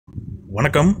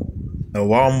வணக்கம்,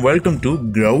 warm welcome to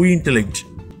Grow Intellect.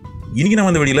 இன்னைக்கு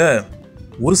நம்ம இந்த வீடியோல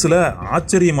ஒரு சில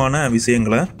ஆச்சரியமான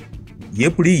விஷயங்களை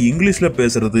எப்படி இங்கிலீஷில்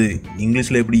பேசுறது,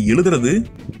 இங்கிலீஷில் எப்படி எழுதுறது,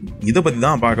 இதை பற்றி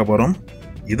தான் பார்க்க போகிறோம்.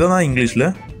 இதை தான் இங்கிலீஷில்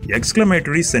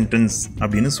எக்ஸ்க்ளமேட்டரி சென்டென்ஸ்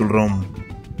அப்படின்னு சொல்கிறோம்.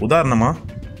 உதாரணமாக,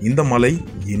 இந்த மலை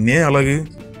என்னே அழகு,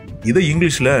 இதை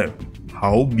இங்கிலீஷில்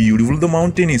how beautiful the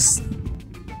mountain is,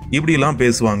 இப்படிலாம்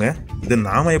பேசுவாங்க. இதை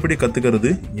நாம் எப்படி கற்றுக்கிறது,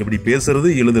 எப்படி பேசுறது,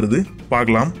 எழுதுறது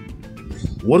பார்க்கலாம்.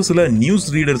 ஒரு சில நியூஸ்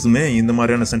ரீடர்ஸுமே இந்த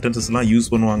மாதிரியான சென்டென்சஸ்லாம் யூஸ்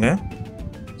பண்ணுவாங்க.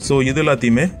 ஸோ இது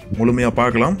எல்லாத்தையுமே முழுமையாக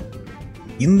பார்க்கலாம்.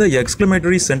 இந்த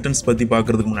எக்ஸ்க்ளமேட்டரி சென்டென்ஸ் பற்றி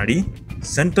பார்க்குறதுக்கு முன்னாடி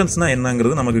சென்டென்ஸ்னால்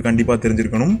என்னங்கிறது நமக்கு கண்டிப்பாக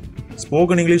தெரிஞ்சிருக்கணும்.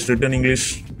 ஸ்போக்கன் இங்கிலீஷ், ரிட்டன் இங்கிலீஷ்,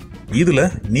 இதில்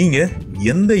நீங்கள்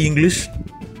எந்த இங்கிலீஷ்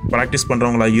ப்ராக்டிஸ்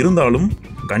பண்ணுறவங்களா இருந்தாலும்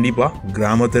கண்டிப்பாக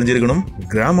கிராமர் தெரிஞ்சிருக்கணும்.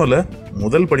 கிராமரில்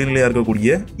முதல் படிநிலையாக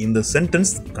இருக்கக்கூடிய இந்த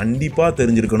சென்டென்ஸ் கண்டிப்பாக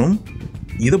தெரிஞ்சிருக்கணும்.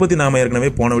 இதை பற்றி நாம்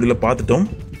ஏற்கனவே போன வீடியோவில் பார்த்துட்டோம்.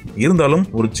 இருந்தாலும்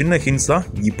ஒரு சின்ன ஹின்ஸாக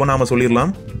இப்போ நாம்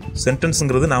சொல்லிடலாம்.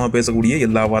 சென்டென்ஸுங்கிறது நாம் பேசக்கூடிய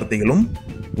எல்லா வார்த்தைகளும்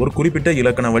ஒரு குறிப்பிட்ட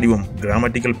இலக்கண வடிவம்,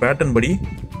 கிராமட்டிக்கல் பேட்டர்ன் படி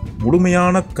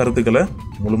முழுமையான கருத்துக்களை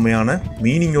முழுமையான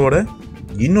மீனிங்கோட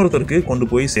இன்னொருத்தருக்கு கொண்டு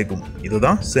போய் சேர்க்கும்.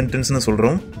 இதுதான் சென்டென்ஸ்னு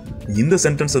சொல்கிறோம். இந்த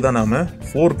சென்டென்ஸை தான் நாம்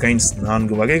 4 கைண்ட்ஸ்,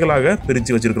 4 வகைகளாக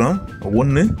பிரித்து வச்சுருக்கிறோம்.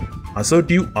 ஒன்று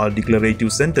அசர்ட்டிவ் ஆர்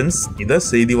டிக்ளரேட்டிவ் சென்டென்ஸ், இதை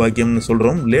செய்தி வாக்கியம்னு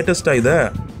சொல்கிறோம். லேட்டஸ்ட்டாக இதை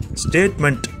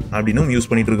ஸ்டேட்மெண்ட் அப்படின்னு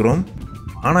யூஸ் பண்ணிகிட்டு இருக்கிறோம்.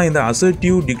 ஆனால் இந்த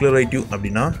அசர்ட்டிவ் டிக்ளரேட்டிவ்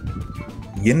அப்படின்னா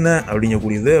என்ன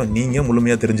அப்படிங்கக்கூடியதை நீங்கள்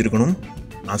முழுமையாக தெரிஞ்சிருக்கணும்.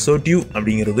 அசர்ட்டிவ்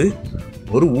அப்படிங்கிறது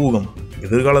ஒரு ஊகம்,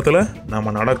 எதிர்காலத்தில் நாம்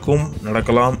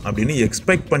நடக்கலாம் அப்படின்னு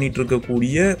எக்ஸ்பெக்ட் பண்ணிகிட்டு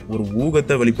இருக்கக்கூடிய ஒரு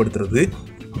ஊகத்தை வெளிப்படுத்துறது.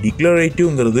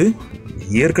 டிக்ளரேட்டிவ்ங்கிறது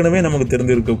ஏற்கனவே நமக்கு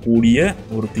தெரிந்திருக்கக்கூடிய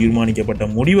ஒரு தீர்மானிக்கப்பட்ட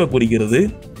முடிவை குறிக்கிறது.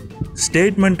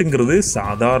 ஸ்டேட்மெண்ட்டுங்கிறது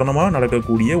சாதாரணமாக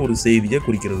நடக்கக்கூடிய ஒரு செய்தியை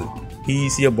குறிக்கிறது. He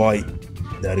is a boy,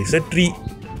 there is a tree,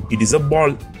 it is a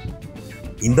ball.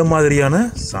 இந்த மாதிரியான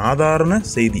சாதாரண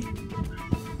செய்தி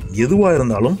எதுவாக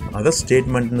இருந்தாலும் அதை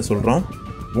ஸ்டேட்மெண்ட்னு சொல்கிறோம்.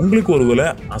 உங்களுக்கு ஒருவேளை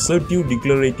அசர்ட்டிவ்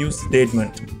டிக்ளரேட்டிவ்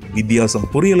ஸ்டேட்மெண்ட் வித்தியாசம்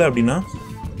புரியலை அப்படின்னா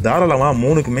தாராளமாக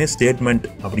 3க்குமே ஸ்டேட்மெண்ட்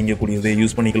அப்படிங்கக்கூடியதை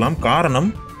யூஸ் பண்ணிக்கலாம். காரணம்,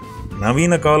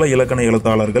 நவீன கால இலக்கண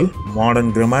எழுத்தாளர்கள்,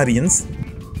 மாடர்ன் கிராமரியன்ஸ்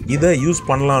இதை யூஸ்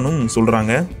பண்ணலான்னு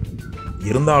சொல்கிறாங்க.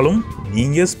 இருந்தாலும்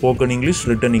நீங்கள் ஸ்போக்கன் இங்கிலீஷ்,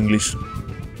 ரிட்டன் இங்கிலீஷ்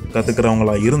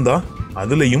கற்றுக்கிறவங்களா இருந்தால்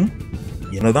அதுலேயும்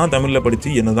என்னதான் தமிழில் படித்து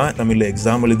என்னதான் தமிழில்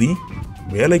எக்ஸாம் எழுதி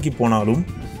வேலைக்கு போனாலும்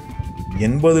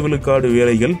 80 விழுக்காடு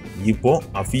வேலைகள் இப்போது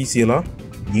அஃபீஷியலாக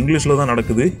இங்கிலீஷில் தான்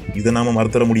நடக்குது. இதை நாம்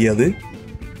மறுத்தர முடியாது.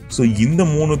 ஸோ இந்த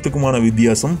 3த்துக்குமான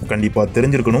வித்தியாசம் கண்டிப்பாக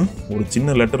தெரிஞ்சிருக்கணும். ஒரு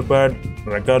சின்ன லெட்டர் பேட்,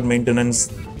 ரெக்கார்ட் மெயின்டெனன்ஸ்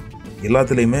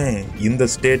எல்லாத்துலேயுமே இந்த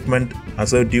ஸ்டேட்மெண்ட்,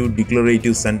 அசர்ட்டிவ்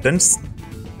டிக்ளரேட்டிவ் சென்டென்ஸ்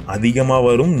அதிகமாக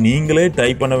வரும். நீங்களே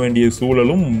டைப் பண்ண வேண்டிய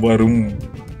சூழலும் வரும்.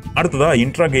 அடுத்ததாக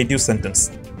இன்ட்ராகேட்டிவ் சென்டென்ஸ்.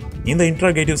 இந்த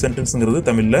இன்ட்ராகேட்டிவ் சென்டென்ஸுங்கிறது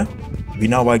தமிழில்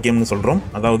வினா வாக்கியம்னு சொல்கிறோம்.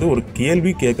 அதாவது ஒரு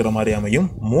கேள்வி கேட்குற மாதிரி அமையும்.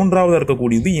 3வது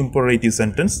இருக்கக்கூடியது இம்பரேட்டிவ்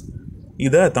சென்டென்ஸ்.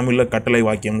 இதை தமிழில் கட்டளை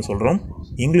வாக்கியம்னு சொல்கிறோம்.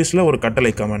 இங்கிலீஷில் ஒரு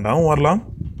கட்டளை கமெண்டாகவும் வரலாம்,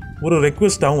 ஒரு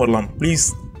ரெக்வெஸ்ட்டாகவும் வரலாம். ப்ளீஸ்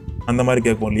அந்த மாதிரி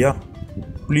கேட்போம் இல்லையா,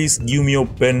 please give me yo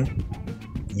pen,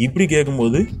 இப்படி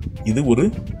கேட்கும்போது இது ஒரு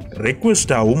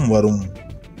ரெக்வெஸ்ட்டாகவும் வரும்.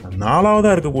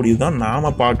 4வதாக இருக்கக்கூடியது தான்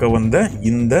நாம் பார்க்க வந்த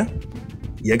இந்த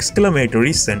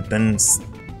எக்ஸ்க்ளமேட்டரி சென்டென்ஸ்.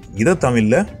 இதை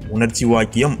தமிழில் உணர்ச்சி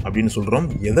வாக்கியம் அப்படின்னு சொல்கிறோம்.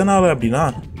 எதனால் அப்படின்னா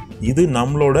இது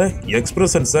நம்மளோட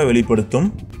எக்ஸ்பிரஷன்ஸை வெளிப்படுத்தும்,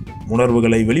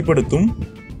 உணர்வுகளை வெளிப்படுத்தும்.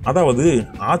 அதாவது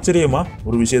ஆச்சரியமாக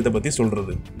ஒரு விஷயத்தை பற்றி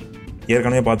சொல்கிறது.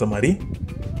 ஏற்கனவே பார்த்த மாதிரி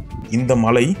இந்த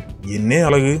மலை என்னே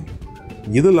அழகு,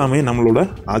 இது எல்லாமே நம்மளோட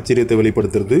ஆச்சரியத்தை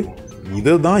வெளிப்படுத்துறது.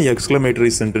 இதை தான்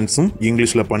எக்ஸ்க்ளமேட்டரி சென்டென்ஸும்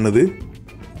இங்கிலீஷில் பண்ணுது.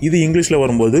 இது இங்கிலீஷில்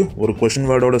வரும்போது ஒரு கொஷின்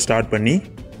வேர்டோட ஸ்டார்ட் பண்ணி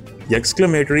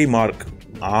எக்ஸ்க்ளமேட்டரி மார்க்,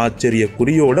 ஆச்சரிய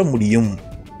குறியோட முடியும்.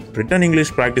 ரிட்டன்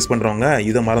இங்கிலீஷ் ப்ராக்டிஸ் பண்ணுறவங்க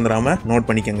இதை மறந்துடாமல் நோட்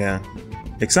பண்ணிக்கோங்க.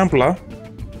 எக்ஸாம்பிளாக,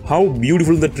 how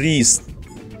beautiful the trees,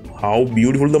 how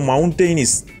beautiful the mountain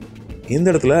is. இந்த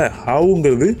இடத்துல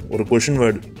ஹவுங்கிறது ஒரு கொஷின்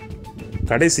வேர்டு,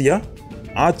 கடைசியாக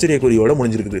ஆச்சரிய குறியோட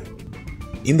முடிஞ்சிருக்குது.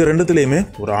 இந்த ரெண்டுத்துலேயுமே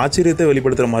ஒரு ஆச்சரியத்தை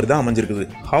வெளிப்படுத்துகிற மாதிரி தான் அமைஞ்சிருக்குது.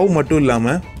 ஹவு மட்டும்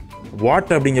இல்லாமல்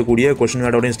வாட் அப்படிங்கக்கூடிய கொஷின்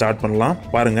வேர்டோடையும் ஸ்டார்ட் பண்ணலாம்.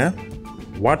 பாருங்கள்,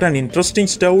 what and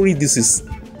interesting story this is.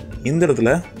 இந்த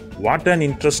இடத்துல வாட் அண்ட்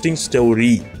இன்ட்ரெஸ்டிங்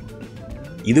ஸ்டோரி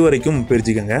இது வரைக்கும்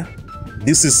பிரிச்சுக்கோங்க.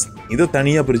 திஸ் இஸ் இதை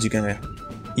தனியாக பிரிச்சுக்கோங்க.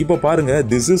 இப்போ பாருங்கள்,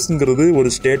 திஸ் இஸ்ங்கிறது ஒரு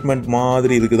ஸ்டேட்மெண்ட்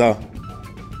மாதிரி இருக்குதா?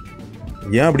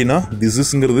 ஏன் அப்படின்னா திஸ்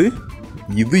இஸ்ங்கிறது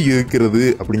இது இருக்கிறது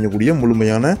அப்படிங்கக்கூடிய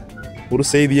முழுமையான ஒரு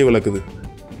செய்தியை விளக்குது.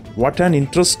 வாட் அண்ட்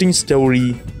இன்ட்ரெஸ்டிங் ஸ்டோரி,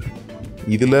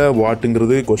 இதில்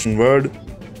வாட்டுங்கிறது கொஷின் வேர்டு,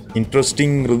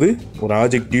 இன்ட்ரெஸ்டிங்கிறது ஒரு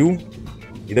ஆஜெக்டிவ்.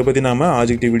 இதை பற்றி நாம்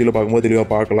ஆஜெக்டிவ் வீடியோவில் பார்க்கும்போது தெளிவாக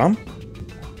பார்க்கலாம்.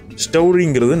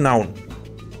 ஸ்டோரிங்கிறது நவுன்.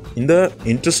 இந்த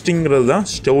இன்ட்ரெஸ்டிங்கிறது தான்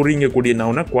ஸ்டோரிங்கக்கூடிய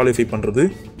நவுனை குவாலிஃபை பண்ணுறது.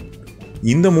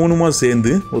 இந்த 3மா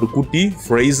சேர்ந்து ஒரு குட்டி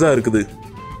ஃப்ரைஸாக இருக்குது.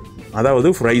 அதாவது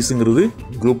ஃப்ரைஸுங்கிறது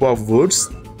குரூப் ஆஃப் வேர்ட்ஸ்.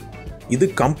 இது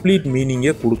கம்ப்ளீட்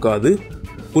மீனிங்கை கொடுக்காது.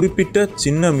 குறிப்பிட்ட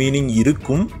சின்ன மீனிங்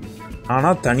இருக்கும்.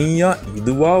 ஆனால் தனியாக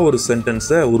இதுவாக ஒரு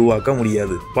சென்டென்ஸை உருவாக்க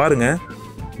முடியாது. பாருங்கள்,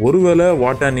 ஒருவேளை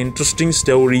வாட் அன் இன்ட்ரெஸ்டிங்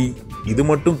ஸ்டோரி இது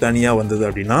மட்டும் தனியாக வந்தது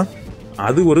அப்படின்னா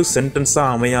அது ஒரு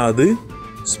சென்டென்ஸாக அமையாது.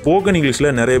 ஸ்போக்கன்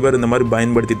இங்கிலீஷில் நிறைய பேர் இந்த மாதிரி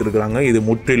பயன்படுத்திட்டு இருக்கிறாங்க. இது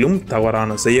முற்றிலும்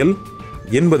தவறான செயல்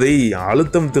என்பதை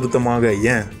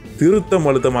திருத்தம்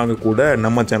அழுத்தமாக கூட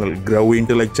நம்ம சேனல் Grow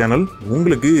Intellect சேனல்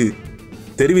உங்களுக்கு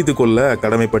தெரிவித்து கொள்ள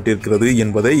கடமைப்பட்டிருக்கிறது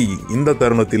என்பதை இந்த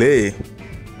தருணத்திலே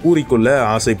கூறிக்கொள்ள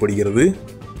ஆசைப்படுகிறது.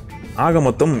 ஆக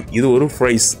மொத்தம் இது ஒரு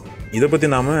ஃப்ரைஸ். இதை பற்றி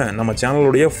நாம் நம்ம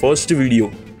சேனலுடைய ஃபர்ஸ்ட் வீடியோ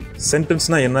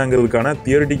சென்டென்ஸ்னால் என்னங்கிறதுக்கான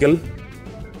தியரிட்டிக்கல்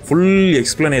ஃபுல்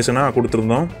எக்ஸ்ப்ளனேஷனாக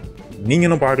கொடுத்துருந்தோம். நீங்கள்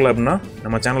இன்னும் பார்க்கல அப்படின்னா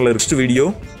நம்ம சேனலில் நெக்ஸ்ட் வீடியோ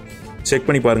செக்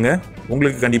பண்ணி பாருங்கள்,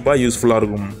 உங்களுக்கு கண்டிப்பாக யூஸ்ஃபுல்லாக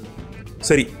இருக்கும்.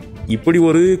 சரி, இப்படி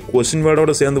ஒரு கொஸ்டின்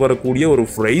வேர்டோடு சேர்ந்து வரக்கூடிய ஒரு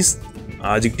ஃப்ரைஸ்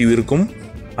ஆட்ஜெக்டிவ் இருக்கும்.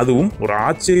 அதுவும் ஒரு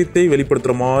ஆச்சரியத்தை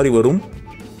வெளிப்படுத்துகிற மாதிரி வரும்.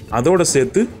 அதோடு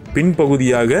சேர்த்து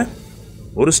பின்பகுதியாக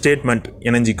ஒரு ஸ்டேட்மெண்ட்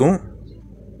இணைஞ்சிக்கும்.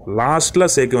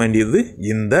 லாஸ்ட்டில் சேர்க்க வேண்டியது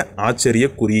இந்த ஆச்சரிய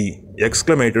குறி,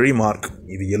 எக்ஸ்க்ளமேட்டரி மார்க்.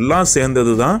 இது எல்லாம்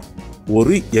சேர்ந்தது தான்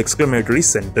ஒரு எக்ஸ்க்ளமேட்டரி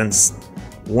சென்டென்ஸ்,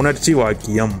 உணர்ச்சி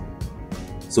வாக்கியம்.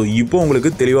 ஸோ இப்போ உங்களுக்கு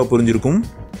தெளிவாக புரிஞ்சிருக்கும்.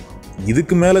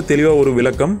 இதுக்கு மேலே தெளிவாக ஒரு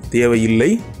விளக்கம்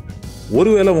தேவையில்லை.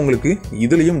 ஒருவேளை உங்களுக்கு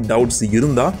இதுலேயும் டவுட்ஸ்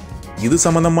இருந்தால் இது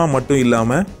சம்மந்தமாக மட்டும்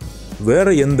இல்லாமல்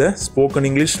வேறு எந்த spoken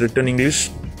English, return English,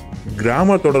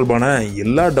 grammar தொடர்பான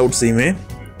எல்லா டவுட்ஸையுமே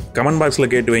கமெண்ட்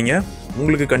பாக்ஸில் கேட்டு வைங்க.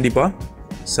 உங்களுக்கு கண்டிப்பாக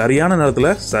சரியான நேரத்தில்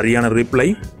சரியான ரிப்ளை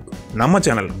நம்ம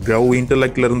சேனல் Grow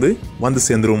Intellectலேருந்து வந்து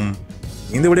சேர்ந்துடும்.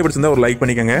 இந்த வீடியோ பிடிச்சிருந்தா ஒரு லைக்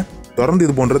பண்ணிக்கோங்க. தொடர்ந்து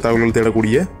இது போன்ற தகவல்கள்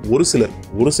தேடக்கூடிய ஒரு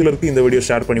சிலருக்கு இந்த வீடியோ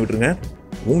ஷேர் பண்ணி விட்டுருங்க.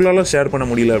 உங்களால் ஷேர் பண்ண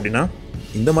முடியல அப்படின்னா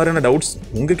இந்த மாதிரியான டவுட்ஸ்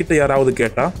உங்ககிட்ட யாராவது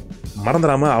கேட்டால்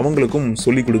மறந்துடாமல் அவங்களுக்கும்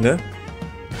சொல்லிக் கொடுங்க.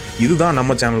 இதுதான்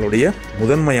நம்ம சேனலுடைய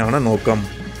முதன்மையான நோக்கம்.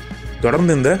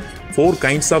 தொடர்ந்து இந்த 4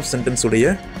 கைண்ட்ஸ் ஆஃப் சென்டென்ஸ் உடைய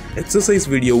எக்ஸசைஸ்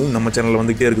வீடியோவும் நம்ம சேனலில்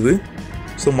வந்துகிட்டே இருக்குது.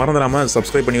 ஸோ மறந்துடாமல்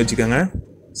சப்ஸ்கிரைப் பண்ணி வச்சுக்கோங்க.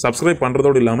 சப்ஸ்கிரைப்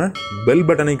பண்ணுறதோடு இல்லாமல் பெல்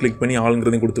பட்டனை கிளிக் பண்ணி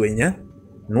ஆளுங்கிறதையும் கொடுத்து வைங்க.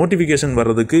 நோட்டிஃபிகேஷன்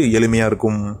வர்றதுக்கு எளிமையாக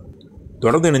இருக்கும்.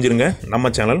 தொடர்ந்து இணைஞ்சிருங்க நம்ம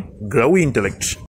சேனல் Grow Intellect.